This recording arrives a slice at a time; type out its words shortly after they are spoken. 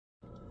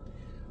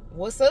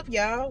What's up,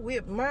 y'all?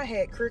 My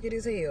hat crooked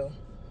as hell.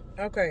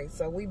 Okay,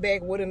 so we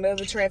back with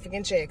another traffic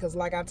and check, because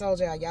like I told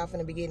y'all, y'all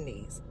finna be getting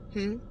these.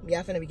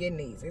 Y'all finna be getting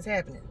these. It's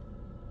happening.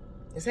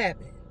 It's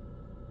happening.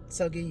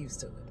 So get used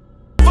to it.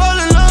 Fall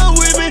in love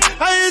with me.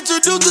 I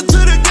introduced her to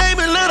the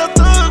game and let her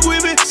thug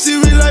with me. See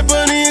me like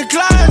Bonnie and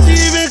Clyde, she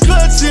even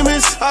clutching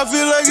me. I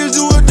feel like it's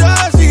do or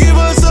die. She give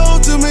her soul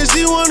to me.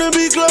 She wanna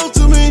be close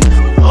to me.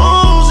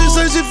 Oh, she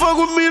say she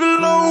fuck with me the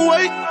long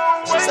way.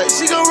 She say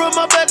she gon' rub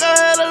my back. I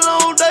had a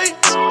long day.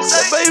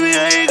 Say, baby,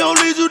 I ain't gon'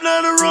 lead you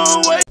down the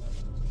wrong way.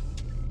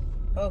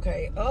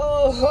 Okay.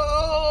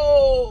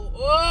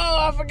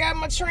 I forgot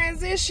my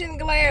transition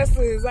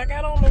glasses. I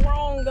got on the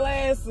wrong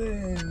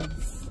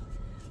glasses.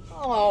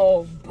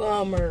 Oh,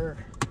 bummer.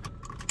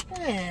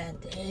 God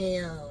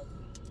damn.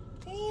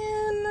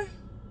 Man.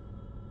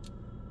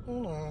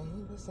 Hold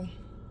on. Listen.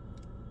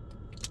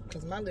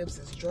 Because my lips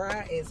is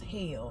dry as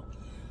hell.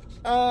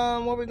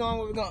 Where we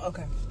going?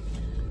 Okay.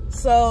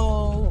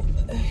 So,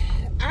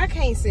 I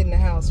can't sit in the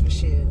house for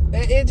shit.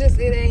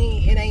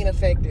 It ain't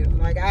effective.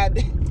 Like, I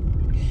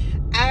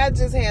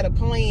just had a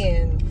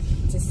plan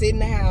to sit in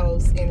the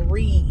house and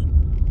read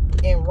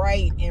and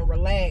write and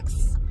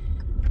relax.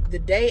 The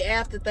day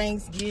after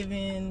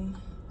Thanksgiving,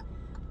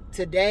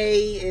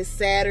 today is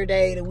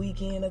Saturday, the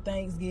weekend of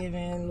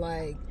Thanksgiving.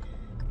 Like,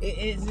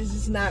 it's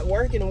just not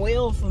working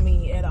well for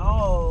me at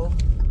all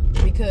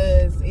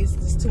because it's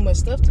just too much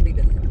stuff to be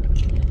done.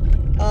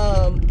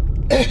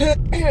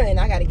 And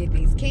I got to get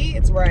these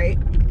kids right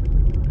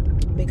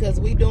because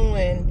we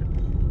doing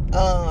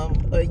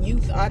a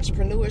youth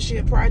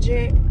entrepreneurship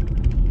project.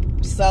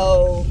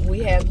 So we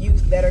have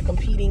youth that are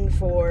competing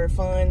for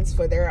funds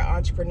for their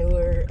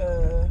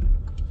entrepreneur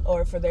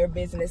or for their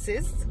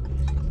businesses.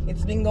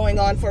 It's been going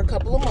on for a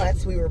couple of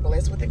months. We were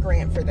blessed with a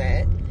grant for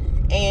that,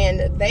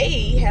 and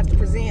they have to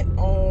present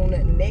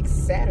on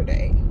next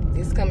Saturday,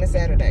 this coming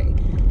Saturday,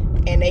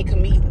 and they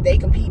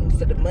competing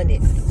for the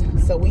monies.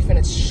 So we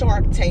finna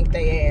Shark Tank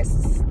they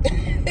asses.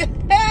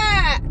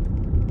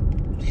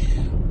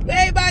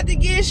 They about to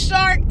get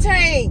Shark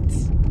Tanked.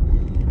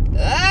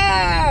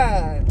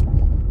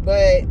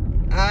 But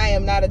I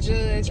am not a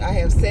judge. I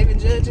have 7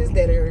 judges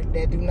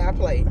that do not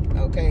play.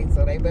 Okay,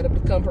 so they better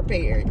become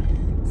prepared.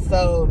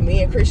 So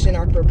me and Christian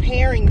are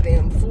preparing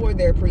them for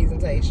their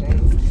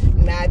presentations.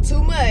 Not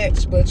too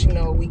much, but you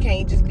know, we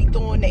can't just be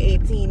throwing the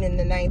 18 and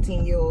the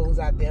 19-year-olds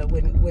out there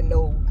with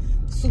no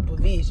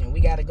supervision. We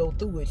got to go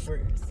through it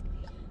first.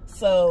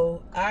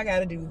 So I got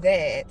to do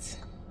that,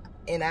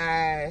 and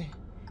I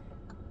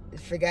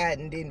forgot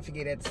and didn't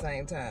forget at the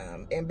same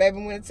time. And baby,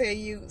 I'm gonna tell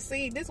you,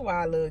 see, this is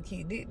why I love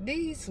kids.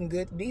 These some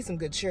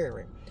good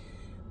children.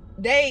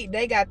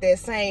 They got that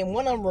same,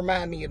 one of them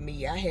remind me of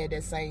me. I had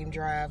that same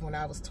drive when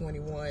I was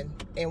 21,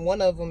 and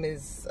one of them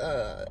is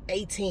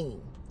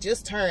 18,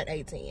 just turned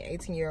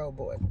 18-year-old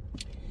boy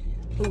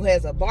who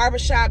has a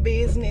barbershop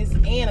business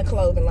and a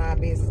clothing line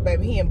business.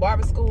 Baby, he in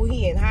barber school,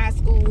 he in high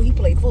school, he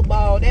play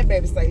football. That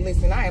baby say,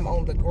 listen, I am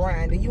on the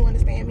grind. Do you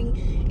understand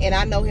me? And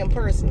I know him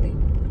personally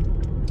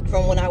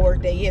from when I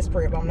worked at Yes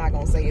Prep. I'm not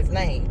gonna say his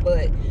name,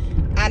 but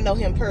I know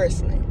him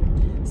personally.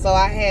 So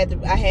I had to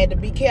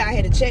be careful. I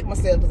had to check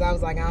myself because I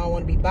was like, I don't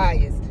want to be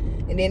biased.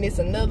 And then it's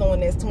another one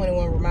that's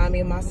 21. Remind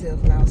me of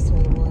myself when I was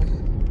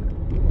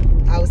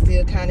 21. I was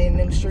still kind of in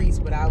them streets,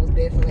 but I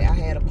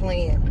had a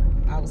plan.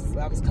 I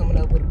was coming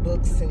up with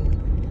books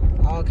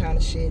and all kind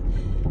of shit,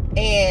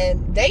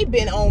 and they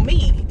been on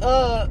me.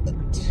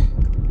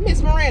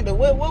 Miss Miranda,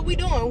 what we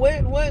doing?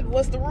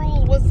 What's the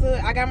rules?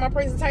 I got my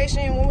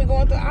presentation when we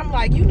going through. I'm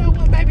like, you know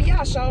what, baby,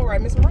 y'all show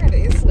right. Miss Miranda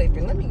is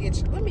slipping. Let me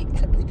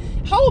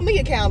hold me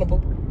accountable.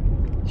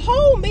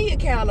 Hold me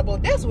accountable.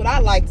 That's what I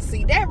like to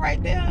see. That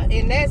right there.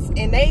 And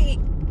they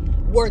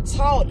were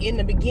taught in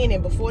the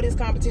beginning before this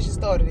competition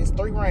started. It's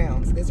 3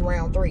 rounds. This is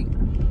round 3.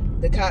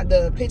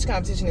 The pitch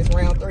competition is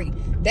round 3.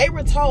 They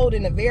were told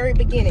in the very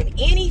beginning,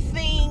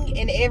 anything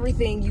and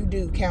everything you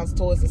do counts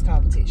towards this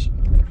competition.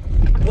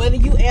 Whether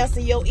you answer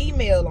your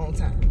email on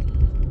time,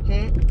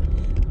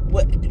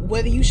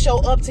 whether you show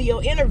up to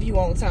your interview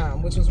on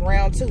time, which was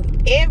round 2,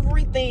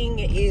 everything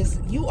is,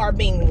 you are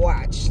being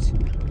watched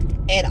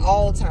at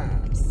all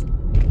times.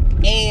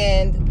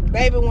 And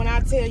baby, when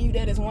I tell you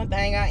that is one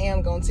thing I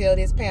am gonna tell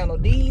this panel,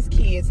 these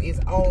kids is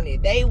on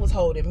it. They was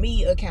holding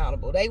me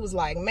accountable. They was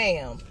like,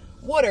 ma'am,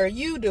 what are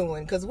you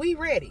doing? Because we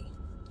ready.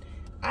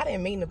 I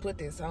didn't mean to put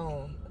this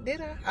on, did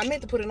I? I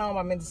meant to put it on.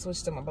 I meant to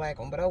switch to my black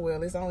one, but oh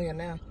well, it's on here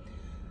now.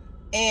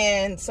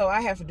 And so I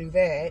have to do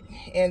that.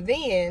 And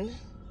then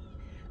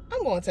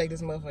I'm going to take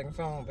this motherfucking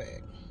phone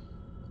back.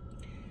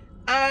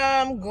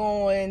 I'm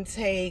going to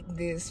take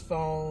this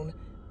phone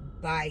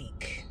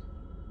back.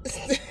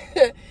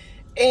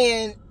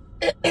 And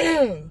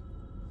the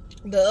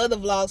other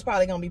vlog's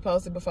probably going to be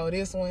posted before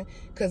this one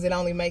because it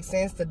only makes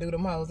sense to do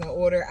them hoes in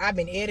order. I've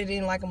been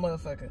editing like a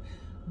motherfucker.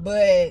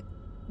 But,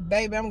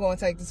 baby, I'm going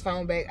to take this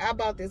phone back. I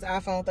bought this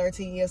iPhone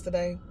 13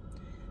 yesterday.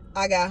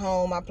 I got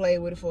home. I played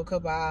with it for a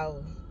couple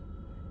hours.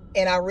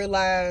 And I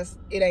realized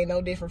it ain't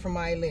no different from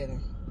my 11.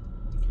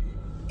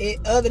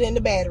 Other than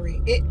the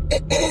battery,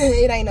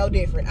 it ain't no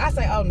different. I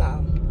say, oh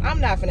no, I'm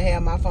not finna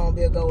have my phone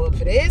bill go up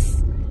for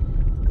this.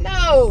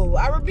 No,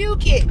 I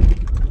rebuke it.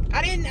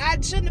 I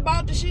shouldn't have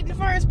bought the shit in the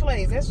first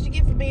place. That's what you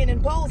get for being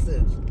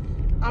impulsive.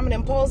 I'm an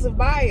impulsive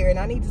buyer, and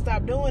I need to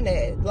stop doing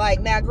that.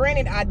 Like, now,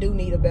 granted, I do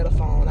need a better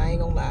phone. I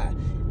ain't gonna lie.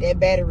 That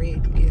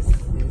battery is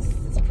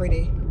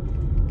pretty.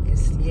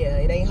 Yeah,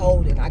 it ain't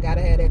holding. I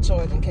gotta have that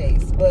charging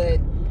case. But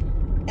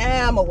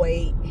I'ma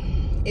wait.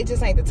 It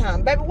just ain't the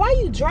time. Baby, why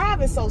you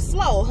driving so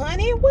slow,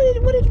 honey?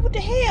 What the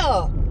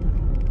hell?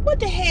 What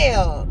the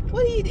hell?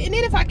 And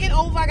then if I get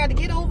over, I got to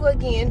get over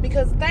again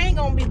because they ain't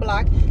gonna be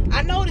blocked.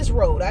 I know this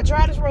road. I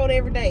drive this road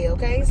every day,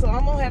 okay? So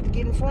I'm gonna have to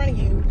get in front of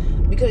you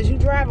because you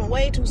driving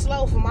way too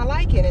slow for my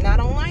liking, and I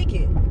don't like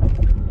it.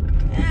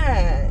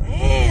 God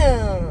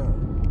damn.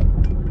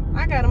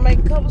 I gotta make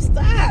a couple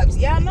stops.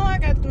 Y'all know I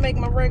got to make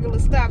my regular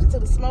stops to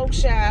the smoke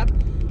shop,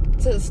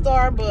 to the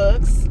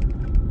Starbucks.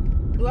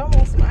 Do I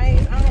want some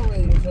ice? I don't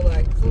really feel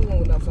like fooling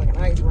with no fucking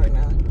ice right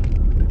now.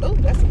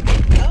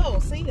 Oh,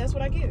 see, that's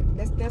what I get.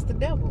 That's the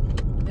devil.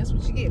 That's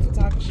what you get for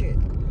talking shit.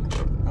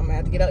 I'm gonna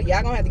have to get up.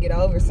 Y'all gonna have to get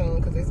over soon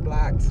because it's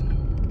blocked.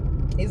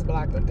 It's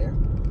blocked up there.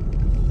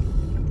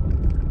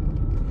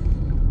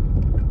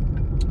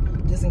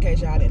 Just in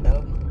case y'all didn't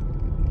know,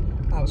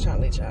 I was trying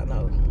to let y'all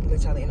know,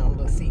 let y'all in on a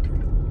little secret.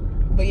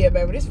 But yeah,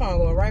 baby, this phone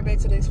going right back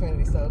to the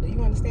Xfinity store. Do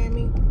you understand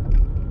me?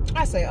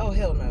 I say, oh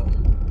hell no.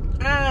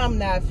 I'm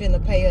not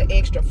finna pay an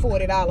extra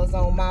 $40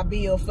 on my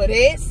bill for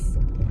this.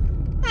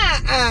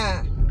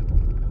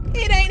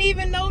 It ain't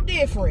even no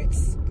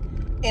difference.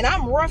 And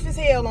I'm rough as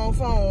hell on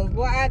phones.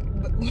 Boy,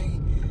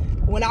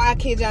 when I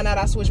kid y'all not,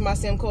 I switched my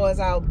SIM cards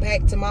out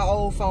back to my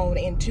old phone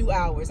in 2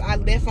 hours.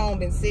 That phone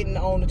been sitting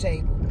on the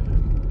table.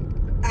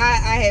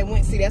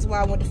 See, that's why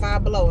I went to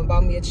Five Below and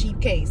bought me a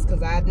cheap case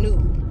because I knew.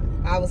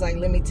 I was like,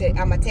 I'm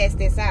gonna test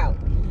this out.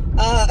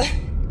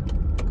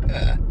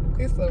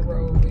 It's so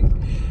wrong.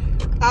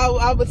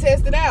 I would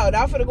test it out.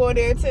 I'm finna go in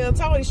there and tell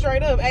Tony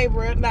straight up, hey,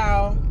 bro,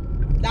 no,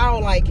 I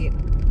don't like it.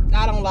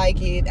 I don't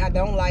like it. I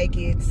don't like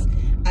it.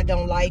 I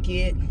don't like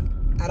it.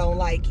 I don't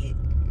like it.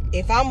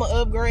 If I'm gonna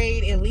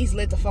upgrade, at least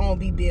let the phone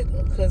be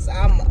bigger. Cause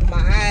I'm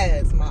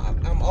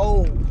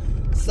old.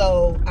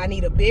 So I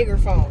need a bigger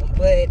phone.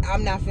 But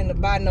I'm not finna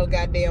buy no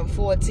goddamn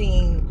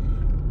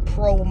 14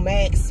 Pro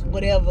Max,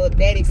 whatever,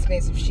 that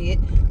expensive shit.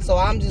 So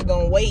I'm just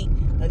gonna wait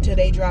until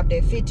they drop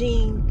that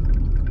 15.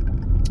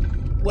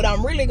 What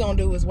I'm really gonna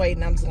do is wait,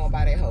 and I'm just gonna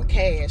buy that whole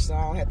cash so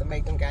I don't have to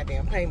make them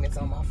goddamn payments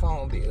on my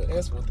phone bill.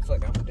 That's what the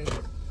fuck I'm gonna do.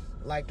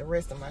 Like the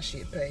rest of my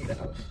shit paid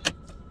off.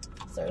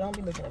 So don't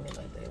be looking at me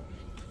like that.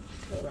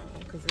 Hold on,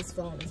 because this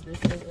phone is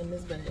in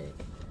this bag.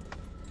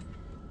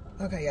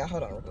 Okay, y'all,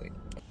 hold on real quick.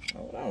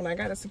 Hold on, I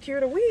gotta secure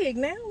the wig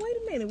now. Wait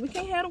a minute, we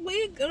can't have the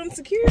wig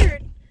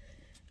unsecured.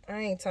 I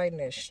ain't tighten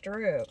that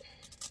strap.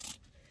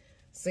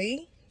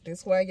 See?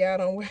 This why y'all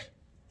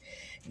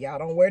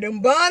don't wear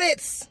them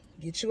bonnets.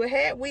 Get you a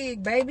hat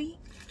wig, baby.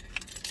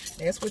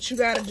 That's what you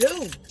gotta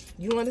do.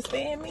 You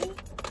understand me?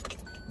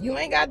 You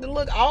ain't got to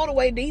look all the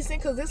way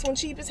decent because this one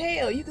cheap as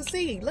hell. You can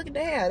see. Look at the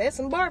hair. That's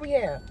some Barbie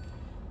hair.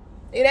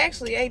 It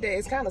actually ain't that.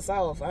 It's kind of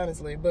soft,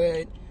 honestly.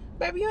 But,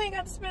 baby, you ain't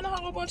got to spend a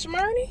whole bunch of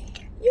money.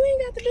 You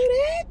ain't got to do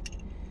that.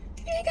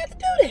 You ain't got to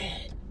do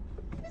that.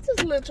 It's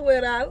just a little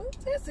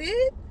 $12. That's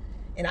it.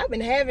 And I've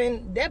been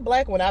having, that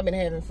black one I've been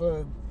having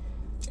for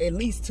at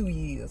least 2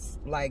 years.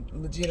 Like,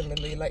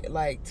 legitimately,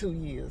 like 2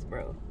 years,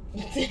 bro.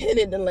 And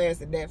it done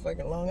lasted that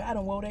fucking long. I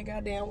done wore that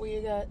goddamn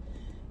wig out.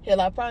 Hell,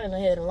 I probably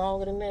done had it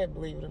longer than that,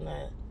 believe it or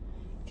not.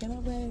 Can I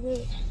bake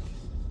up?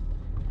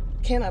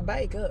 Can I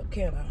bake up?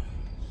 Can I?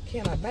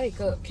 Can I bake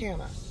up? Can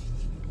I?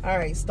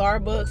 Alright,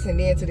 Starbucks and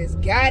then to this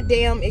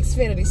goddamn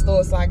Xfinity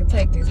store so I can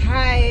take this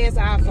high-ass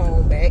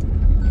iPhone back.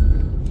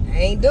 I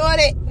ain't doing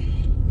it.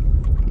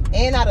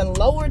 And I done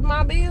lowered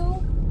my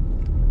bill.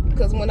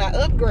 Because when I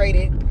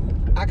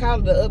upgraded, I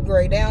called it the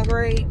upgrade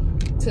downgrade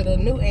to the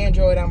new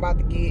Android I'm about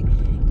to get.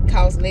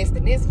 Costs less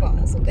than this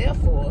phone. So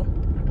therefore,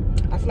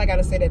 I feel like I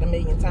done said that a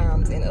million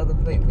times in other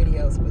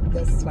videos, but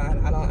that's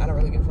fine. I don't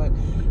really give a fuck.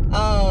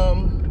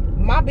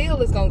 My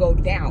bill is gonna go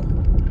down.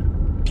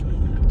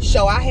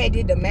 So I had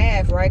did the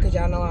math, right? Because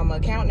y'all know I'm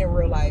an accountant in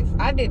real life.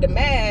 I did the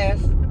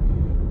math,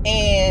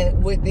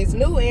 and with this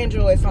new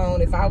Android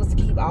phone, if I was to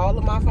keep all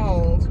of my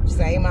phones,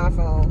 same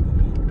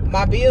iPhone,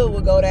 my bill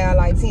would go down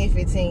like $10,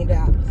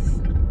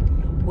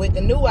 $15. With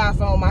the new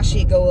iPhone, my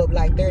shit go up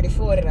like $30,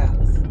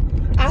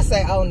 $40. I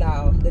say, oh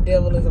no, the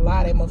devil is a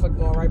lie. That motherfucker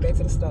going right back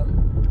to the store.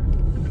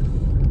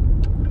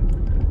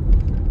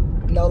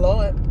 No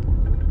Lord.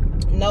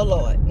 No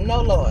Lord.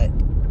 No Lord.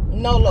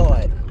 No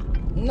Lord.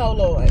 No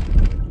Lord.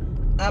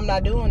 I'm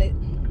not doing it.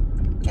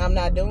 I'm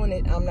not doing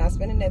it. I'm not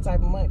spending that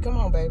type of money. Come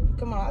on, baby.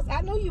 Come on. I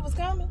knew you was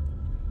coming.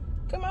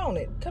 Come on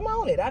it. Come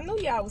on it. I knew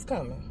y'all was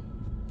coming.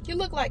 You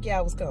look like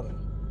y'all was coming.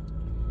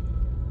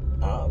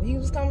 Oh, you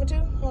was coming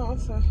too? Oh,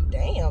 so,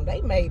 damn,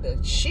 they made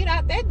the shit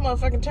out that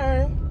motherfucking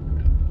turn.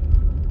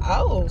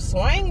 Oh,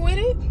 swing with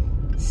it.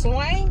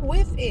 Swing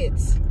with it.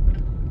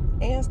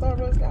 And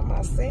Starbucks got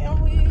my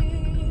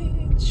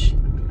sandwich.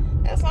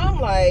 That's why I'm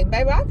like,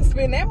 baby, I can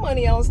spend that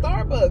money on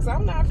Starbucks.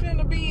 I'm not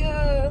finna be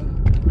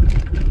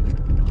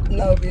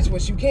Bitch,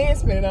 what you can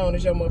spend it on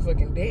is your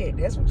motherfucking debt.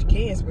 That's what you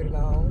can spend it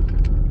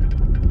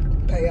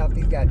on. Pay off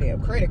these goddamn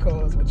credit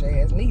cards, which your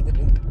ass need to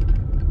do.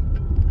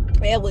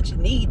 That's what you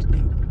need to do.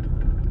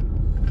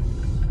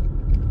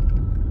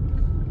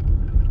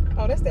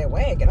 Oh, that's that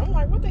wagon. I'm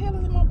like, what the hell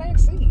is in my back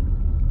seat?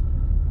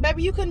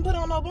 Baby, you couldn't put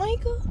on no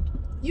blinker?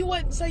 You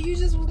wasn't, so you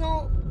just was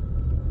gonna...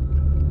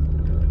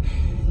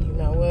 You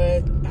know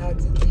what?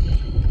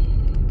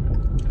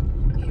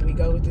 Here we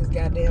go with this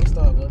goddamn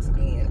Starbucks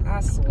again.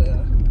 I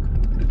swear.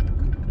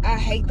 I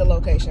hate the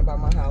location by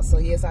my house. So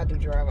yes, I do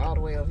drive all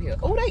the way over here.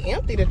 Oh, they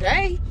empty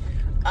today.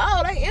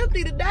 Oh, they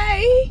empty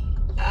today.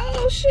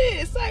 Oh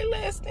shit, say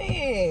less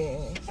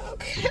than.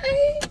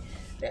 Okay.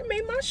 That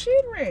made my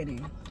shit ready.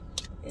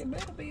 It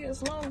better be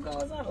as long ago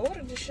as I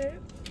ordered the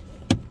shit.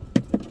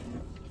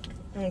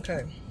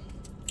 Okay.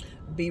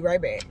 Be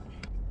right back.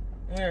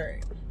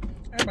 Alright.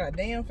 I about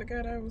damn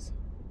forgot I was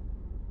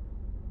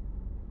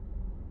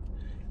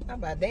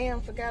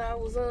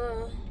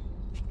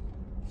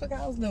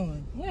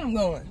doing. Where I'm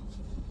going?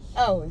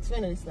 Oh,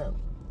 Xfinity stuff.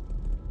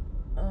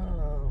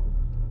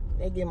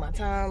 They give my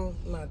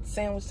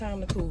sandwich time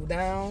to cool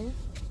down.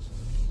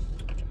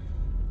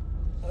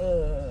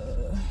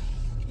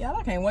 Y'all,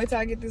 I can't wait till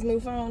I get this new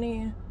phone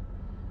in.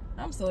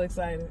 I'm so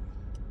excited.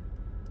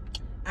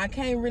 I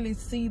can't really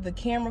see the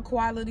camera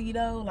quality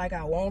though, like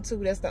I want to.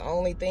 That's the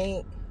only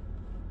thing.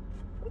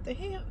 What the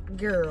hell?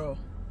 Girl.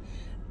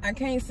 I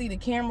can't see the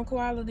camera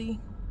quality.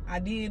 I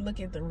did look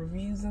at the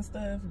reviews and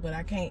stuff, but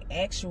I can't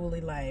actually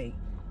like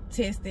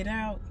test it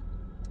out.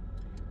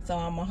 So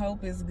I'ma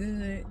hope it's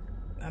good.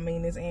 I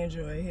mean, it's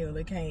Android, hell,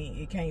 it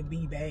can't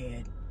be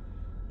bad.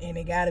 And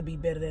it gotta be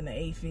better than the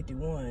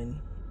A51.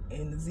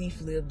 And the Z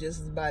Flip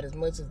just about as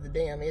much as the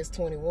damn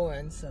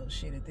S21. So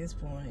shit, at this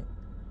point,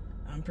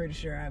 I'm pretty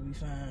sure I'll be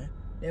fine.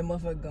 That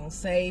motherfucker gonna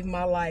save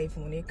my life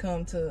when it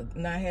come to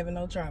not having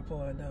no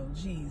tripod though.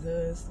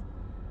 Jesus.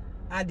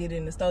 I did it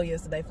in the store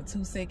yesterday for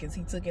 2 seconds.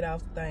 He took it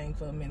off the thing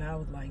for me and I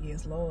was like,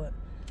 yes, Lord.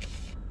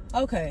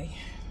 Okay.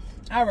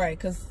 All right,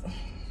 because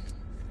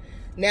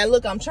now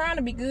look, I'm trying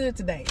to be good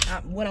today.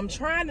 What I'm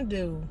trying to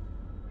do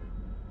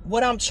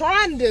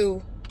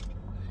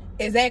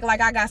is act like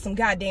I got some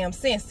goddamn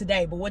sense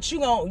today. But what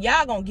y'all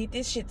gonna get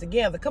this shit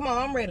together. Come on,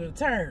 I'm ready to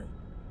turn.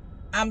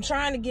 I'm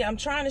trying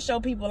to show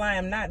people I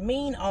am not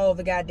mean all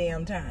the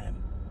goddamn time.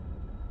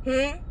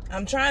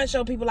 I'm trying to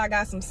show people I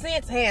got some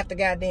sense half the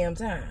goddamn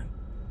time.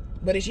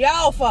 But it's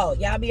y'all fault.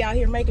 Y'all be out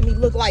here making me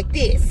look like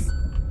this.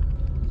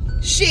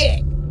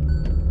 Shit.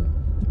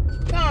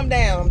 Calm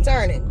down, I'm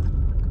turning.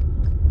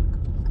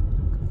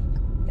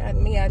 Got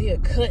me out here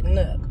cutting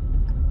up.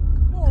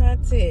 What I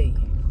tell you?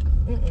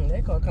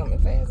 That car coming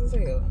fast as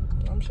hell.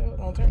 I'm sure it's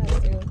gonna turn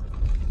still.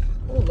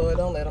 Oh Lord,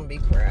 don't let them be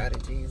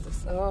crowded,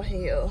 Jesus. Oh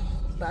hell.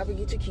 Bobby,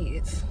 get your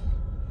kids.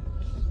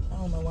 I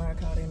don't know why I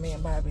call that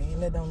man Bobby,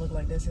 and that don't look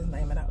like that's his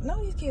name at all.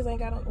 No, these kids ain't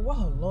got on.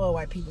 Whoa, Lord,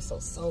 white people so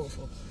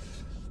soulful.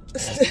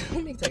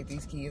 Let me take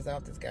these kids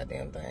off this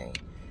goddamn thing.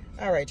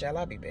 All right, y'all,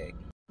 I'll be back.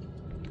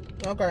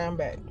 Okay, I'm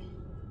back.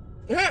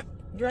 I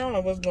don't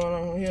know what's going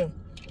on here.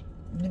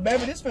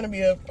 Baby, this finna be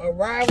a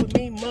ride with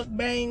me,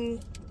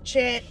 mukbang,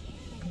 chat,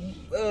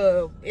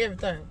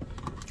 everything.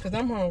 Because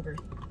I'm hungry.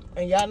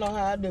 And y'all know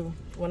how I do.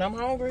 When I'm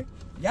hungry,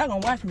 y'all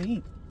gonna watch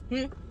me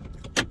eat.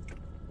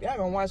 Y'all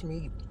gonna watch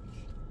me eat.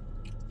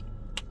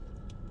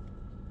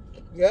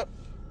 Yep.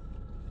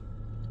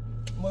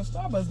 Well,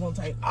 Starbucks gonna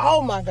take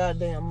all my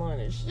goddamn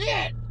money.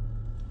 Shit.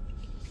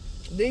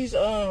 These,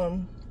 y'all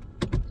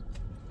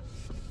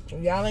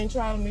ain't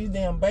trying these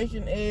damn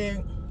bacon,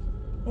 egg.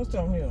 What's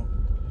on here?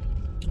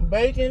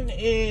 Bacon,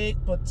 egg,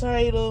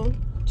 potato,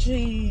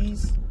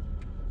 cheese.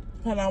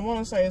 And I want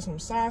to say some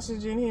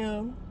sausage in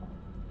here.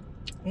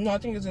 No, I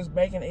think it's just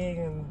bacon, egg,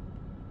 and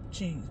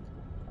cheese.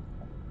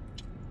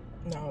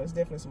 No, it's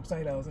definitely some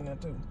potatoes in there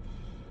too.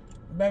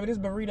 Baby, this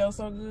burrito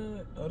so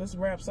good. Oh, this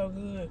wrap so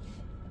good.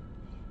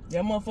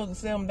 That motherfucker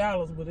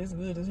 $7, but it's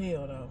good as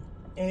hell though.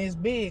 And it's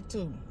big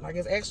too. Like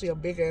it's actually a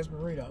big ass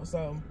burrito.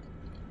 So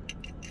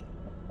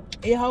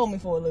it hold me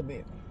for a little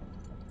bit.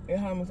 It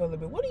hold me for a little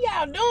bit. What are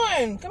y'all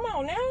doing? Come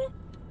on now.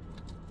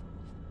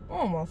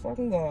 Oh my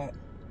fucking God.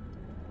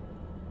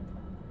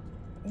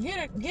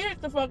 Get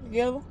it the fuck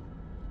together.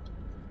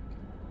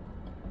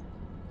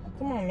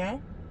 Come on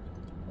now.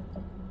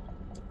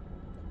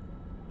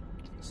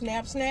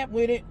 Snap, snap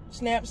with it.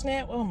 Snap,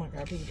 snap. Oh my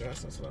God, people drive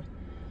so slow.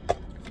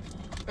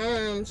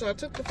 So I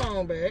took the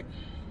phone back.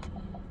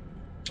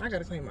 I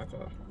gotta clean my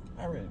car.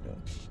 I really do.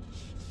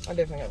 I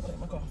definitely gotta clean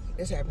my car.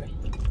 It's happening.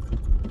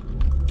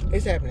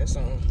 It's happening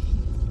soon.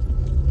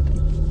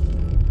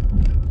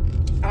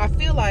 I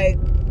feel like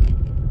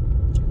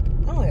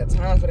I don't have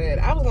time for that.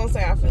 I was gonna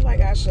say I feel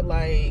like I should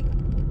like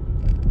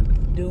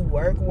do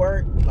work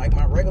like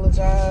my regular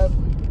job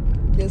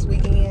this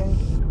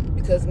weekend,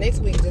 because next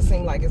week just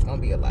seemed like it's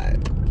gonna be a lot.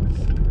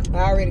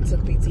 I already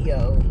took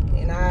PTO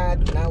and I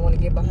do not want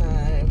to get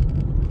behind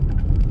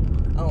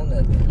on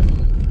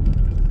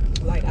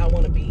nothing. Like I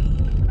want to be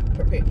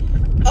prepared.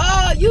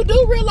 You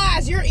do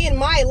realize you're in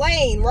my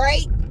lane,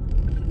 right?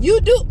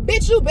 You do,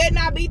 bitch. You better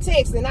not be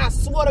texting. I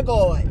swear to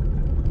God.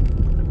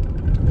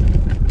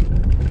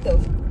 the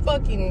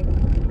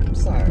fucking...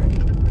 Sorry.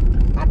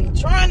 I be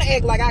trying to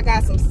act like I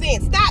got some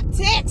sense. Stop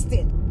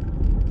texting.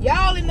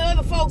 Y'all in the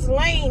other folks'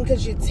 lane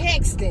because you're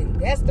texting.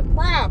 That's the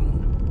problem.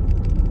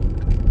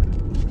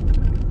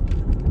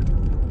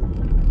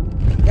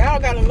 Y'all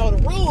gotta know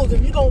the rules.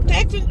 If you gonna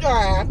text and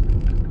drive,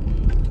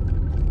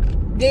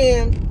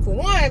 then for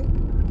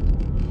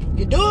one,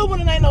 you do it when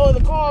there ain't no other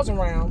cars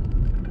around.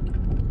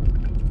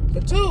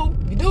 For two,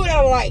 you do it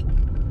at a light.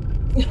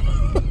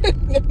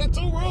 The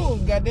two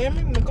rules,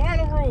 goddammit, the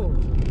cardinal rules.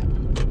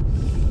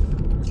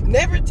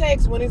 Never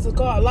text when it's a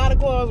lot of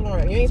cars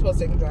around. You ain't supposed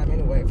to take and drive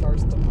anyway,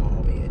 first of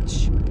all,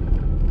 bitch.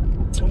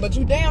 But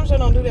you damn sure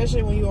don't do that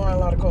shit when you around a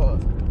lot of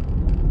cars.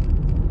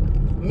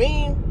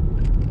 Me,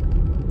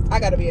 I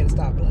gotta be at a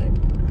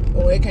stoplight.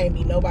 Or it can't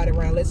be nobody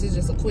around unless it's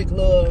just a quick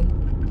little,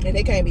 and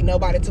it can't be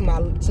nobody to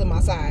my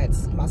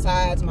sides. My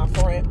sides, my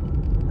front,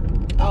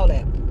 all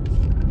that.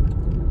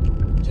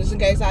 Just in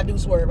case I do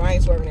swerve, I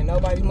ain't swerving in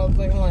nobody's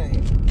motherfucking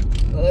lane.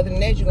 But other than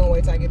that, you're gonna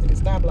wait till I get to the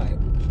stoplight.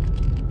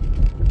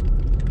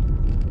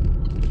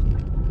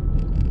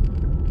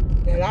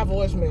 And I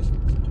voice message.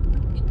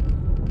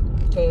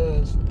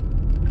 Cause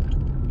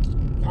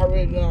I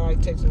really don't like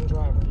texting and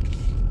driving.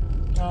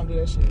 I don't do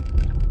that shit.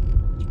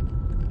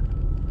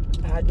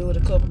 I do it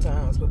a couple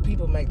times, but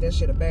people make that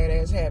shit a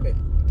badass habit.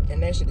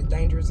 And that shit is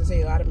dangerous as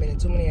hell. I done been in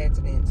too many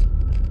accidents.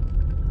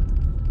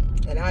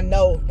 And I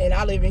know, and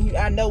I live in here,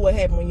 I know what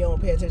happened when you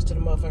don't pay attention to the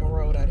motherfucking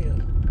road out here.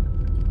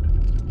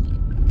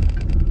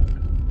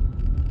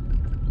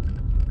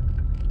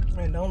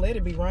 And don't let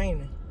it be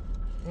raining.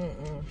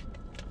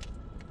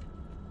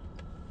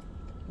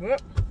 Well,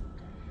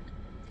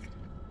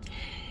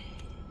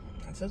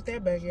 I took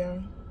that back,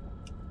 y'all.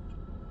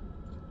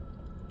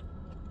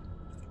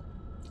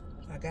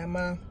 I got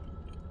my,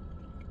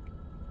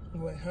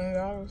 what,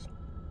 $100?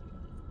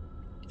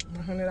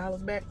 My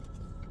 $100 back.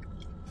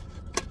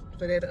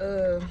 For that,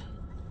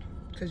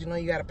 because you know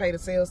you got to pay the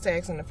sales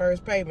tax in the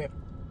first payment.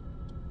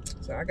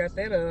 So I got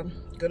that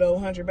good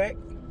old $100 back.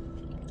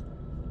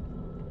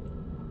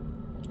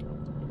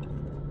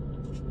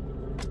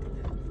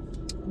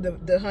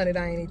 The $100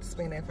 I ain't need to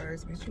spend that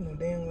first, but you know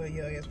damn well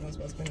your ass wasn't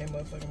supposed to spend that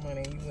motherfucking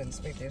money and you wouldn't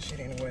spend that shit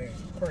anyway.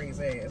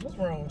 Crazy ass. What's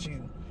wrong with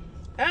you?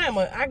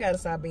 I gotta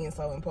stop being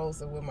so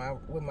impulsive with my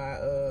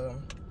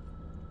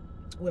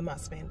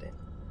spending.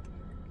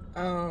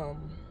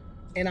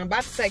 And I'm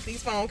about to take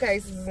these phone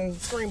cases and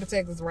screen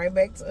protectors right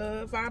back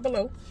to Five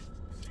Below.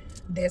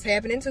 That's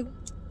happening too.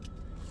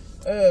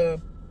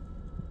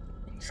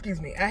 Excuse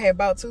me. I had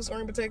bought 2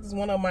 screen protectors.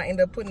 One of them I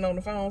ended up putting on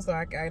the phone, so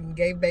I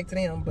gave back to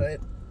them. But,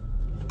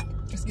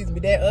 excuse me,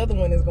 that other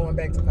one is going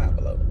back to Five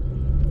Below.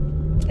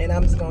 And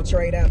I'm just going to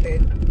trade out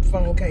that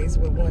phone case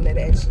with one that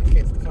actually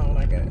fits the phone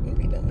I got and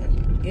be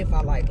done. If I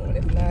like one.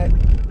 If not,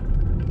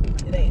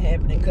 it ain't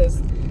happening.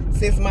 Because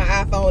since my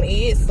iPhone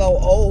is so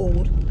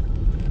old,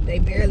 they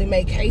barely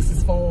make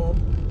cases for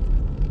them.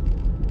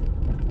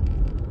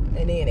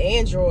 And then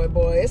Android,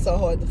 boy, it's so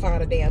hard to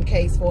find a damn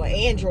case for an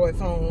Android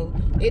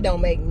phone. It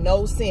don't make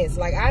no sense.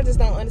 Like, I just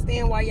don't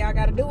understand why y'all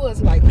gotta do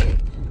us like that.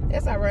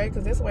 That's alright,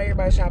 because that's why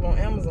everybody shop on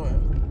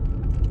Amazon.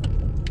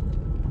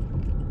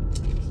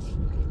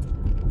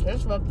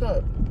 That's fucked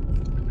up.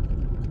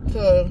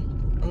 Because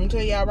I'm gonna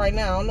tell y'all right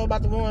now, I don't know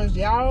about the ones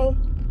y'all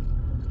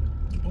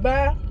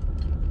buy,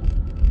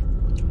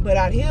 but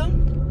out here,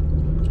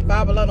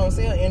 Five Below don't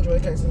sell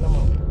Android cases no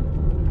more.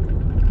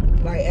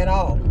 Like, at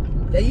all.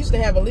 They used to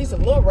have at least a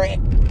little rack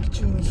to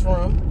choose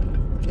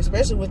from,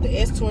 especially with the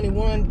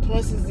S21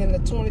 pluses and the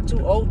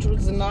 22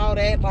 ultras and all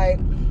that. Like,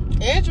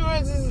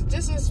 Androids is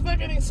just as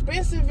fucking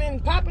expensive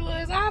and popular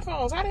as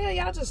iPhones. How the hell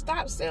y'all just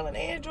stop selling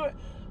Android?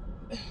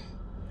 Can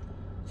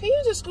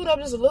you just scoot up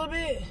just a little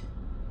bit?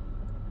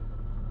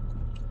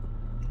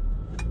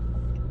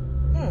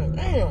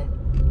 Damn.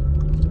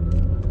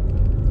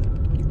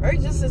 They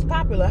just as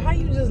popular. How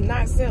you just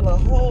not sell a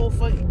whole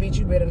fucking bitch?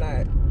 You better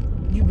not.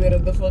 You better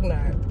the fuck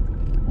not.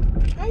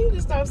 How you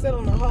just stop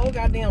selling a whole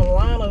goddamn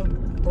line of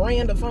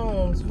brand of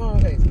phone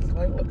cases?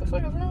 Like, what the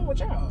fuck is wrong with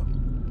y'all?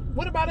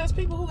 What about us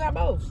people who got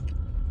both?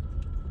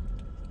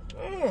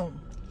 And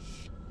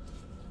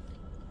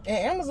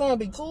Amazon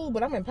be cool,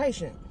 but I'm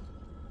impatient.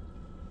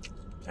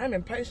 I'm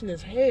impatient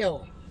as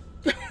hell.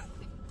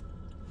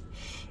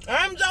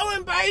 I'm so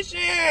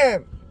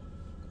impatient.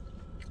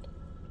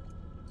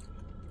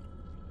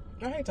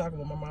 I hate talking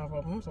with my mouth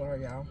open. I'm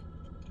sorry, y'all.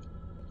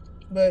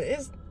 But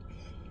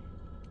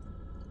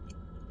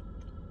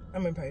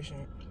I'm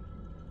impatient.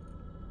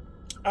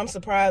 I'm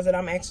surprised that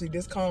I'm actually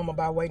this calm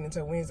about waiting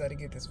until Wednesday to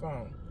get this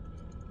phone.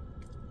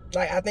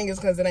 Like, I think it's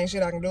because it ain't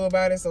shit I can do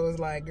about it. So it's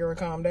like, girl,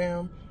 calm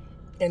down.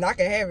 And I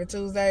can have it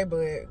Tuesday,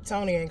 but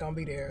Tony ain't gonna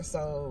be there.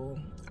 So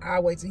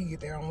I'll wait till he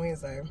get there on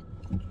Wednesday.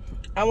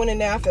 I went in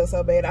there, I felt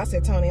so bad. I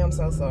said, Tony, I'm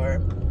so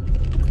sorry.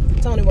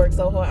 Tony worked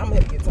so hard. I'm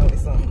gonna have to get Tony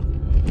something.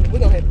 We're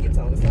gonna have to get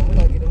Tony something. We're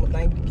gonna get him a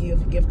thank you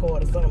gift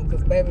card or something.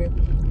 Because, baby,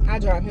 I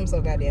drive him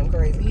so goddamn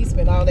crazy. He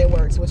spent all that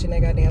work switching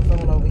that goddamn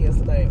phone over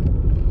yesterday.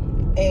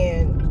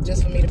 And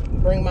just for me to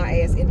bring my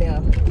ass in there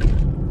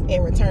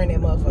and return that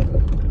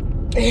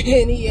motherfucker.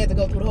 And he had to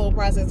go through the whole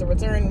process of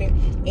returning it.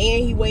 And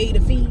he weighed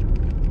the fee,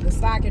 the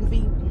stocking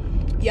fee.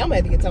 Yeah, I'm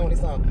going to have to get Tony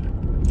something.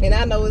 And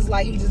I know it's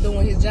like he's just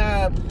doing his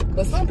job,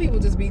 but some people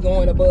just be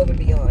going above and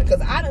beyond.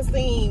 Because I done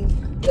seen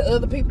the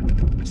other people,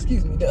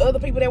 the other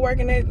people that work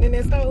in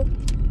that store.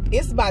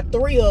 It's about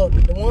 3 of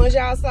them. The ones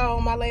y'all saw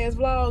on my last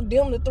vlog,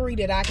 them the 3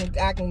 that I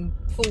can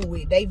fool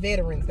with. They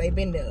veterans, they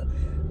been there.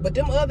 But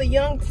them other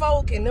young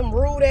folk and them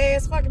rude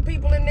ass fucking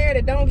people in there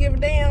that don't give a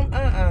damn,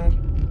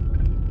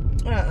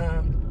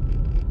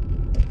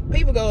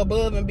 People go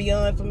above and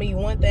beyond for me.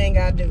 One thing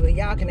I do, and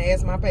y'all can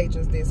ask my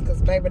patrons this,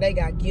 because baby, they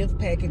got gift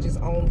packages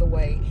on the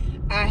way.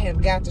 I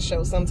have got to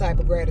show some type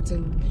of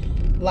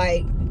gratitude.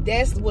 Like,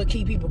 that's what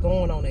keep people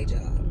going on their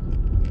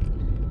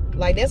job.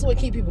 Like, that's what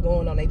keep people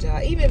going on their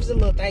job. Even if it's a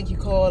little thank you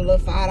card, a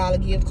little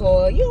 $5 gift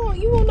card, you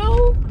don't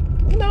know,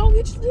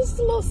 it's just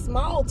a little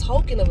small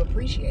token of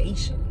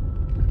appreciation.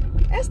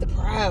 That's the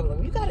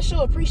problem. You got to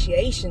show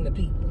appreciation to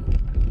people.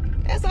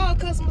 That's all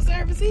customer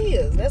service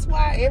is. That's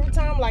why every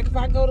time, like if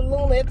I go to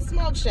Luna at the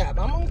smoke shop,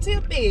 I'm gonna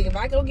tip big. If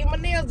I go get my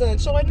nails done,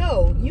 Troy,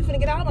 no, you finna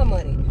get all my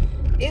money.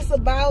 It's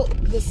about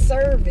the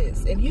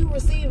service. If you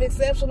receive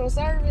exceptional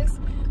service,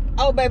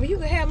 oh baby, you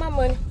can have my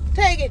money.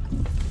 Take it.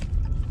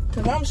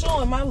 Cause I'm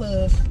showing my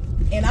love.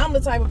 And I'm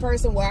the type of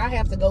person where I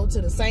have to go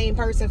to the same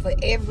person for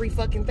every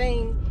fucking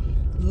thing.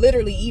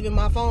 Literally, even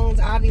my phones,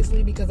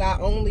 obviously, because I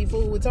only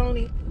fool with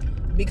Tony.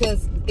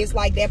 Because it's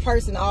like that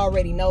person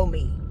already know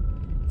me.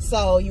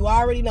 So you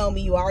already know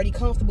me, you already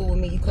comfortable with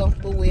me, you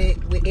comfortable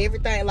with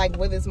everything, like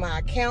whether it's my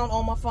account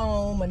on my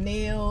phone, my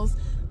nails,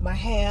 my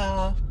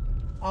hair,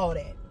 all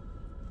that.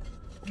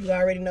 You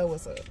already know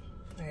what's up.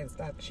 I had to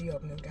stop she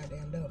opened this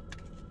goddamn door.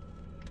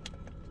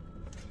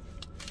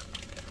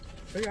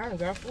 See, I done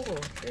got full.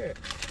 Shit.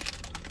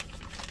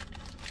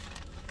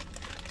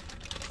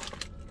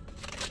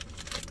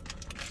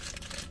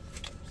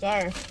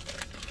 Sorry.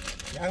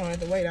 Y'all gonna have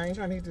to wait. I ain't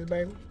trying to eat this,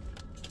 baby.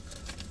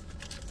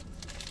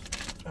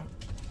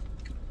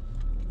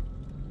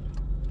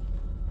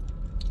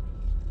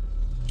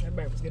 That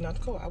baby was getting out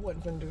the car. I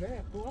wasn't finna do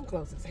that. Oh, I'm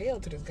close as hell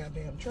to this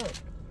goddamn truck.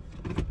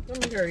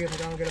 Let me hurry up and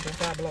go and get up and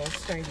 5 below and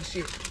change this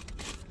shit.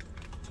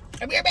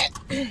 I'll be right back.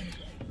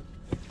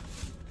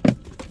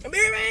 I'll be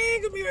right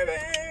back. I'll be right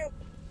back.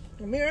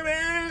 I'll be right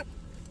back.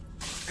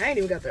 I ain't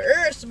even got the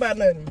urge to buy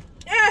nothing.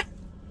 Yeah.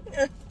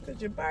 Cause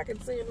your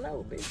pocket saying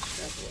no, bitch.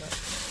 That's what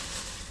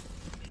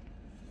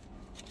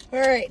I...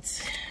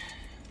 Alright.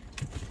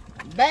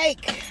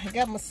 Bike. I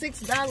got my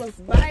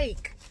 $6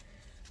 bike.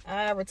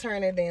 I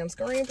returned that damn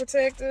screen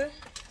protector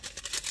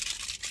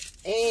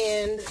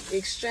and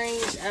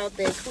exchanged out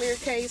that clear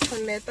case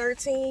from that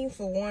 13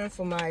 for one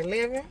for my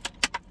 11.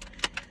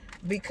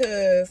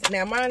 Because,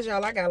 now mind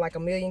y'all, I got like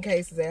 1 million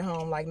cases at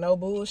home, like no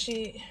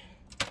bullshit.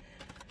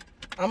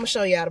 I'm gonna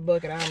show y'all the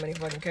bucket of how many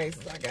fucking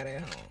cases I got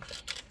at home.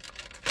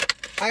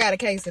 I got a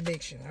case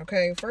addiction,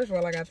 okay? First of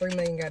all, I got 3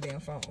 million goddamn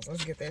phones.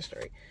 Let's get that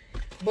straight.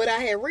 But I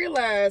had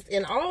realized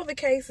in all the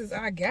cases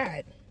I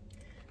got,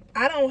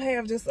 I don't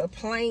have just a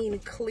plain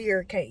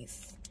clear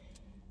case.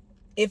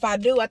 If I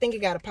do, I think it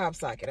got a pop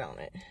socket on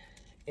it.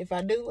 If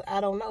I do, I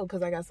don't know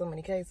because I got so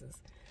many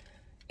cases.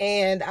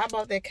 And I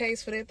bought that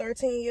case for that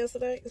 13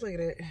 yesterday. Look at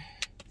that.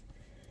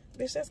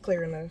 Bitch, that's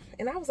clear enough.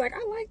 And I was like,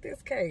 I like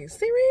this case.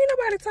 Siri, ain't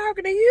nobody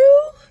talking to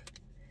you.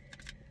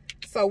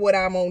 So what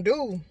I'm gonna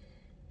do,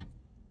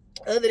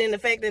 other than the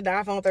fact that the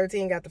iPhone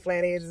 13 got the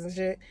flat edges and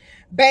shit,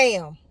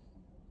 bam,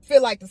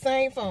 feel like the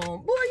same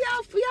phone. Boy,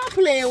 y'all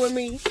playing with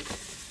me.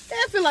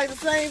 That feel like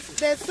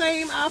that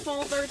same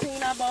iPhone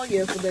 13 I bought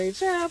yesterday.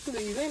 Child,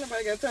 please, ain't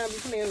nobody got time to be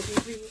playing with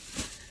these people.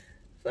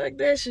 Fuck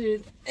that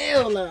shit.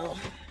 Hell no.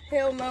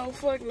 Hell no,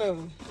 fuck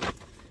no.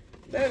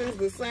 That is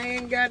the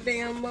same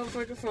goddamn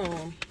motherfucking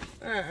phone.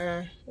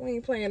 We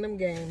ain't playing them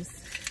games.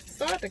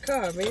 Start the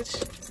car,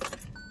 bitch.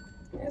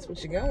 That's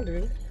what you gonna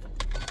do.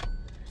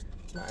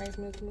 My ice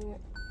milk fluid.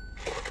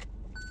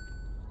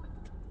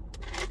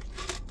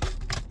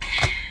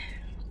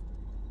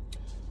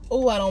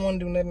 Oh, I don't want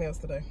to do nothing else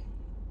today.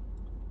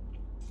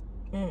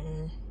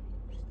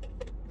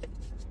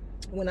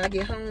 When I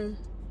get home,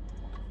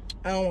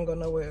 I don't want to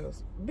go nowhere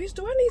else. Bitch,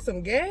 do I need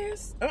some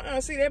gas?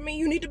 See, that mean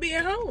you need to be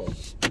at home.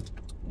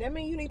 That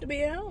mean you need to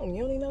be at home.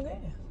 You don't need no gas.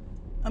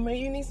 I mean,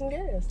 you need some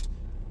gas.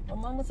 My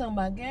mama talking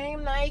about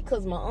game night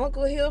because my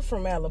uncle here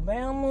from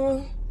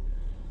Alabama.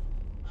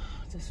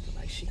 I just feel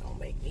like she gonna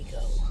make me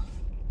go.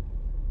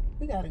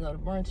 We gotta go to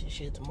brunch and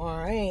shit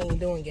tomorrow. I ain't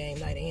doing game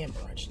night and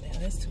brunch now.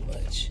 That's too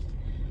much.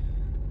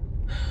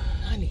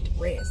 I need to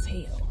rest.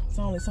 Hell, it's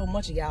only so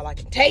much of y'all I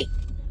can take.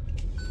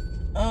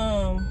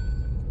 What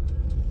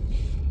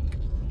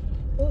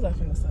was I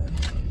finna say?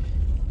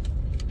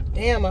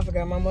 Damn, I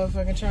forgot my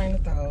motherfucking train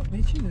of thought.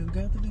 Bitch, you have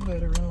got to do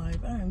better in life.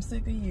 I am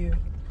sick of you.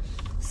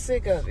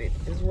 Sick of it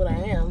is what I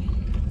am.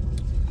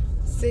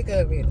 Sick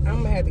of it.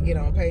 I'm gonna have to get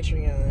on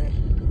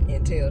Patreon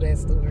and tell that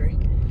story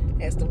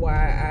as to why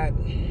I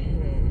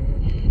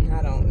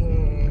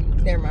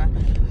don't. Never mind.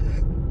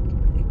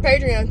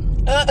 Patreon.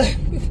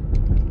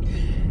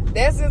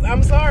 That's just,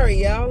 I'm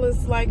sorry, y'all.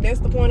 It's like, that's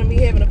the point of me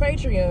having a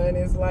Patreon.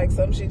 It's like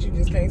some shit you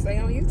just can't say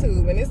on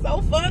YouTube. And it's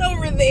so fun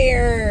over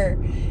there.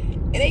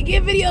 And they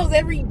get videos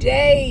every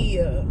day.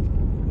 Oh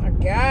my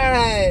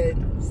God.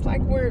 It's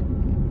like we're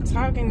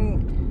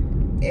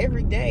talking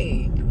every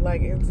day.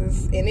 Like, it's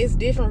just, and it's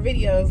different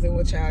videos than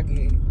what y'all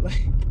get.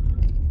 Like,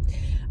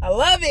 I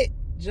love it.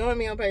 Join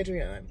me on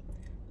Patreon.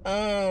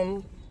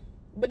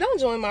 But don't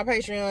join my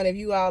Patreon if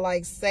you all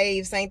like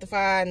saved,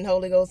 sanctified, and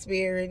Holy Ghost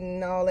Spirit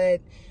and all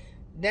that.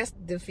 That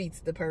defeats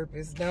the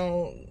purpose.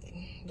 Don't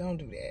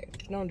do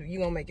that. You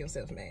gonna make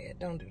yourself mad.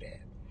 Don't do that.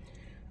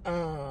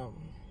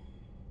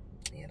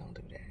 Yeah, don't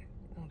do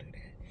that. Don't do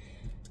that.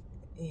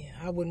 Yeah,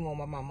 I wouldn't want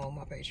my mama on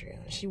my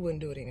Patreon. She wouldn't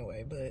do it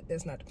anyway, but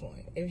that's not the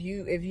point. If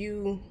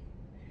you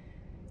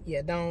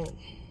yeah, don't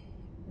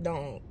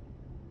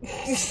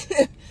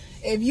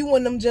if you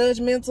one of them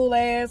judgmental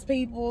ass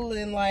people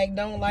and like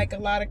don't like a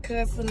lot of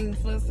cussing and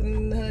fussing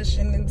and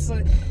hushing and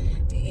so,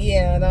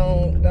 yeah,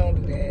 don't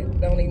do that.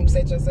 Don't even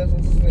set yourself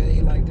up for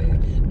failure like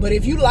that. But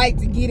if you like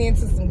to get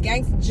into some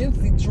gangster,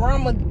 juicy,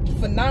 drama,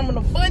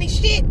 phenomenal, funny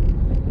shit,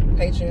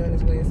 Patreon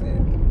is where it's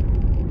at.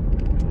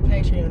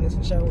 Patreon is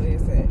for sure where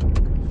it's at.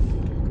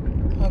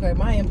 Okay,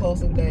 my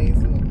impulsive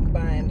days of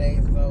buying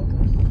days is over.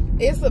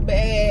 It's a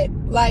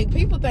bad, like,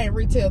 people think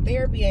retail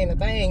therapy ain't a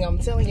thing. I'm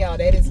telling y'all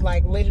that is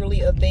like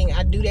literally a thing.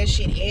 I do that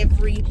shit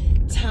every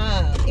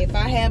time. If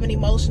I have an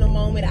emotional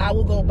moment, I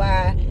will go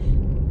buy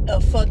a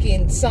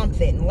fucking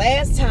something.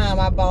 Last time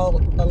I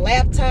bought a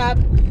laptop,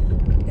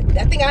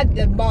 I think I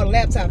bought a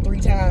laptop 3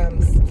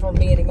 times from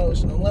being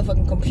emotional.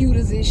 Motherfucking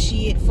computers and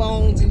shit,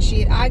 phones and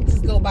shit. I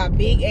just go buy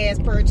big ass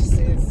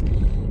purchases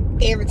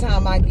every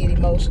time I get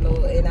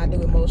emotional and I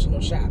do emotional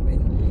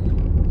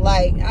shopping.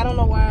 Like, I don't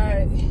know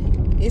why.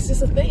 It's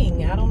just a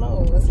thing. I don't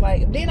know. It's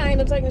like, then I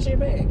end up taking the shit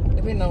back,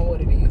 depending on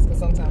what it is, because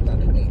sometimes I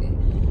do need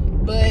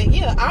it. But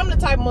yeah, I'm the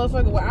type of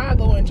motherfucker where I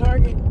go in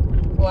Target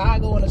or I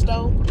go in the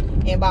store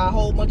and buy a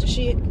whole bunch of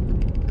shit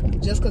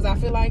just because I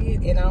feel like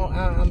it, and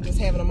I'm just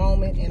having a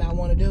moment and I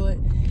want to do it,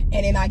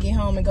 and then I get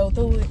home and go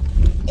through it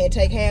and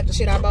take half the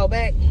shit I bought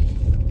back.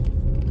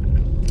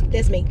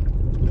 That's me.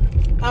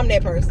 I'm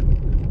that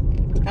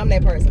person. I'm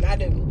that person. I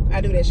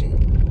do that shit.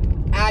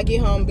 I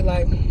get home and be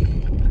like,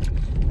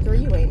 girl,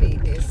 you ain't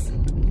need this,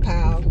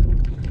 pal.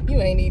 You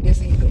ain't need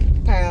this either,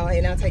 pal.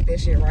 And I take that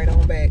shit right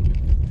on back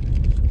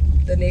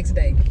the next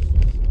day.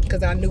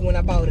 Because I knew when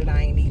I bought it,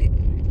 I ain't need it.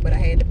 But I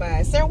had to buy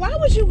it. Sir, why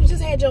would you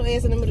just had your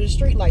ass in the middle of the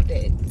street like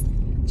that?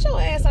 Get your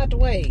ass out the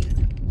way.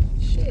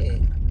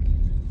 Shit.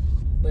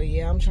 But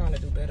yeah, I'm trying to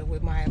do better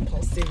with my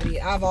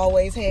impulsivity. I've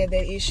always had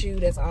that issue.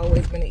 That's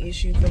always been an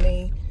issue for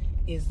me,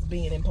 is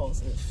being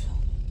impulsive.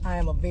 I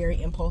am a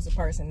very impulsive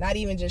person. Not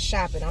even just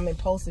shopping. I'm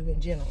impulsive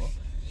in general.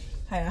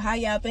 How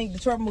y'all think the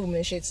Trump movement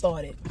and shit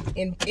started?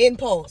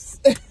 Impulse.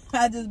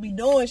 I just be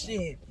doing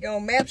shit.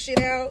 Gonna map shit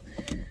out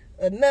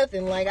or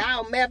nothing. Like,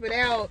 I'll map it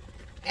out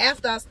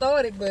after I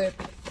started, but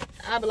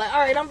I'll be like, all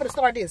right, I'm gonna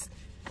start this.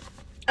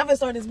 I'm gonna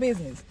start this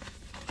business.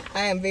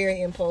 I am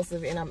very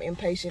impulsive and I'm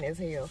impatient as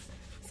hell.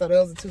 So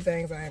those are 2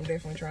 things I am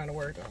definitely trying to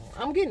work on.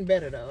 I'm getting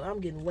better though. I'm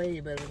getting way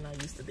better than I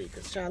used to be,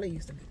 because Charlie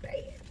used to be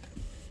bad.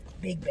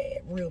 Big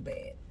bad. Real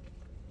bad.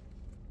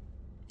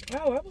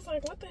 Oh, I was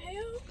like, what the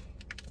hell?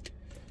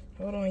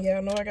 Hold on,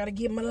 y'all know I gotta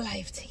get my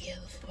life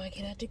together before I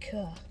get out the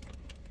car.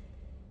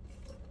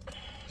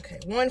 Okay,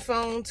 1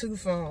 phone, 2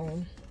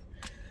 phone,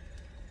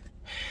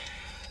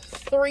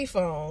 3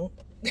 phone,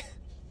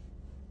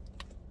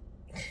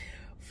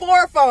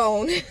 4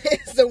 phone.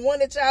 It's the one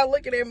that y'all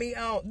looking at me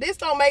on. This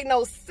don't make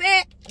no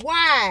sense.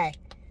 Why?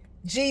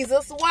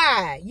 Jesus,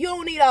 why? You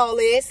don't need all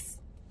this.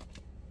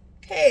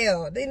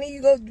 Hell, then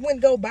you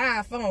go buy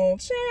a phone.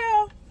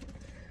 Chill.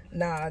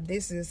 Nah,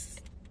 this is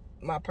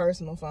my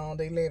personal phone,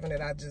 the 11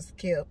 that I just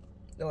kept,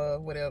 or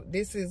whatever.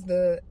 This is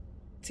the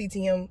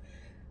TTM,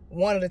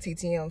 one of the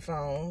TTM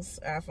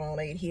phones,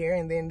 iPhone 8 here,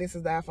 and then this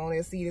is the iPhone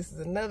SE. This is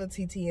another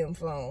TTM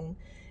phone,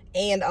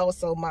 and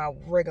also my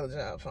regular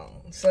job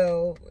phone.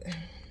 So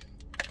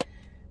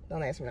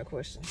don't ask me no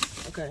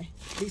questions, okay?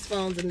 These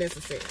phones are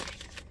necessary.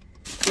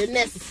 They're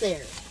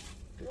necessary.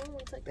 Do I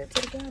want to take that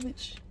to the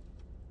garbage?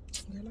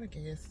 Well, I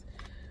guess.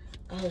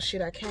 Oh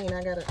shit, I can't.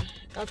 I gotta.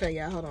 Okay,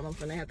 y'all, hold on. I'm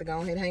finna have to go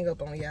ahead and hang up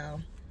on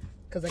y'all,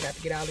 because I got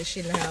to get all this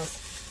shit in the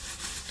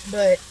house.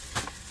 But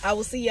I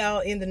will see y'all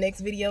in the next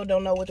video.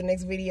 Don't know what the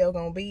next video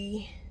gonna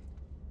be.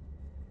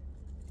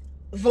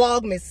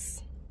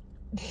 Vlogmas.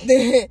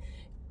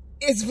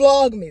 It's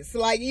Vlogmas.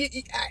 Like,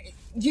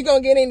 you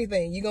gonna get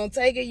anything. You gonna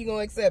take it, you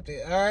gonna accept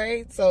it. All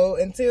right? So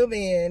until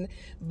then,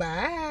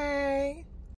 bye.